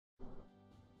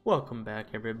Welcome back,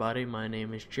 everybody. My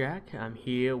name is Jack. I'm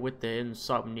here with the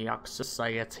Insomniac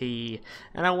Society,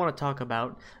 and I want to talk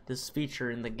about this feature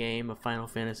in the game of Final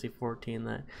Fantasy XIV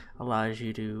that allows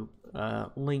you to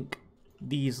link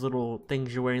these little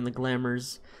things you're wearing, the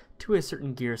glamours, to a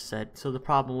certain gear set. So the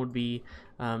problem would be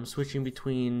switching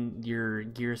between your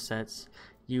gear sets.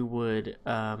 You would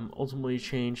ultimately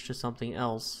change to something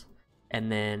else,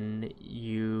 and then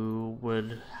you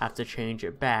would have to change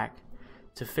it back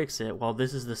to fix it. Well,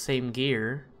 this is the same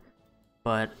gear,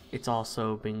 but it's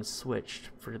also being switched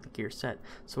for the gear set.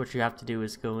 So what you have to do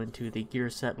is go into the gear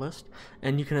set list,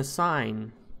 and you can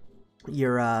assign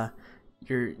your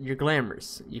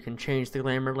glamours. You can change the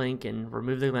glamour link and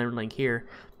remove the glamour link here,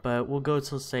 but we'll go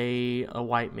to, say, a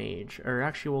white mage, or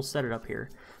actually we'll set it up here.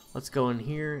 Let's go in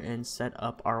here and set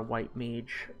up our white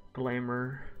mage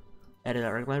glamour, edit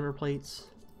our glamour plates.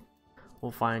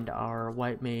 We'll find our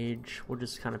white mage. We'll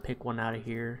just kind of pick one out of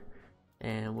here,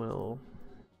 and we'll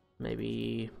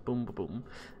maybe boom, boom, boom.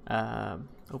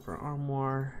 Open our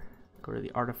armoire. Go to the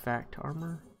artifact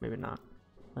armor. Maybe not.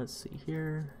 Let's see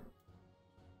here.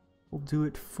 We'll do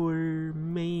it for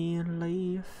my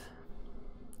life.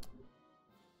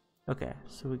 Okay,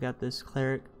 so we got this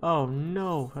cleric. Oh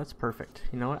no, that's perfect.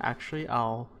 You know what? Actually,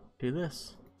 I'll do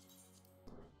this.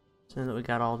 So now that we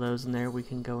got all those in there, we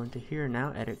can go into here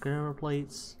now, edit glamour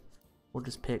plates. We'll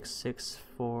just pick 6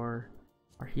 for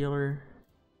our healer,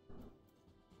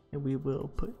 and we will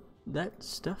put that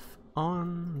stuff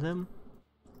on them.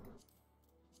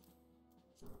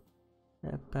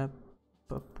 Okay,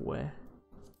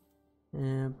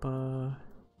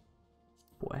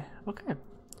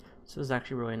 so this is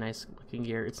actually really nice looking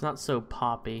gear. It's not so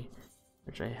poppy,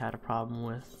 which I had a problem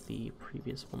with the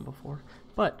previous one before,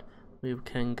 but we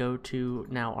can go to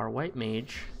now our white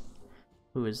mage,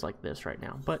 who is like this right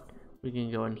now, but we can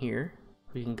go in here,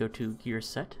 we can go to gear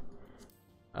set,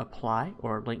 apply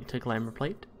or link to glamour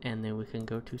plate, and then we can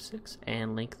go to 6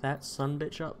 and link that son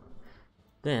bitch up.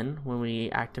 Then when we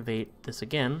activate this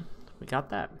again, we got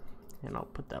that, and I'll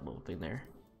put that little thing there.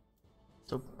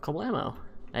 So kablamo.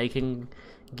 Now you can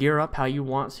gear up how you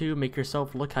want to, make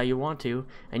yourself look how you want to,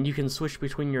 and you can switch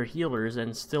between your healers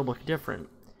and still look different.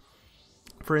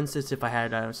 For instance, if I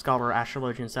had a Scholar or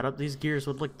Astrologian set up, these gears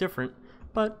would look different,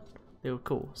 but they were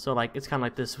cool. So like, it's kind of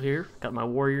like this here. Got my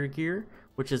warrior gear,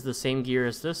 which is the same gear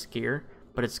as this gear,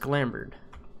 but it's glamored.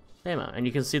 And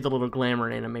you can see the little glamour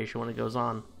animation when it goes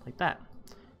on, like that.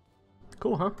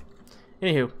 Cool, huh?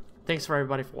 Anywho, thanks for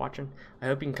everybody for watching. I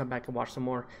hope you can come back and watch some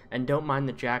more. And don't mind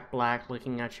the Jack Black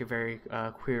looking at you very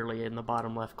queerly in the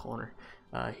bottom left corner.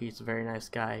 He's a very nice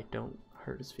guy. Don't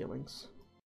hurt his feelings.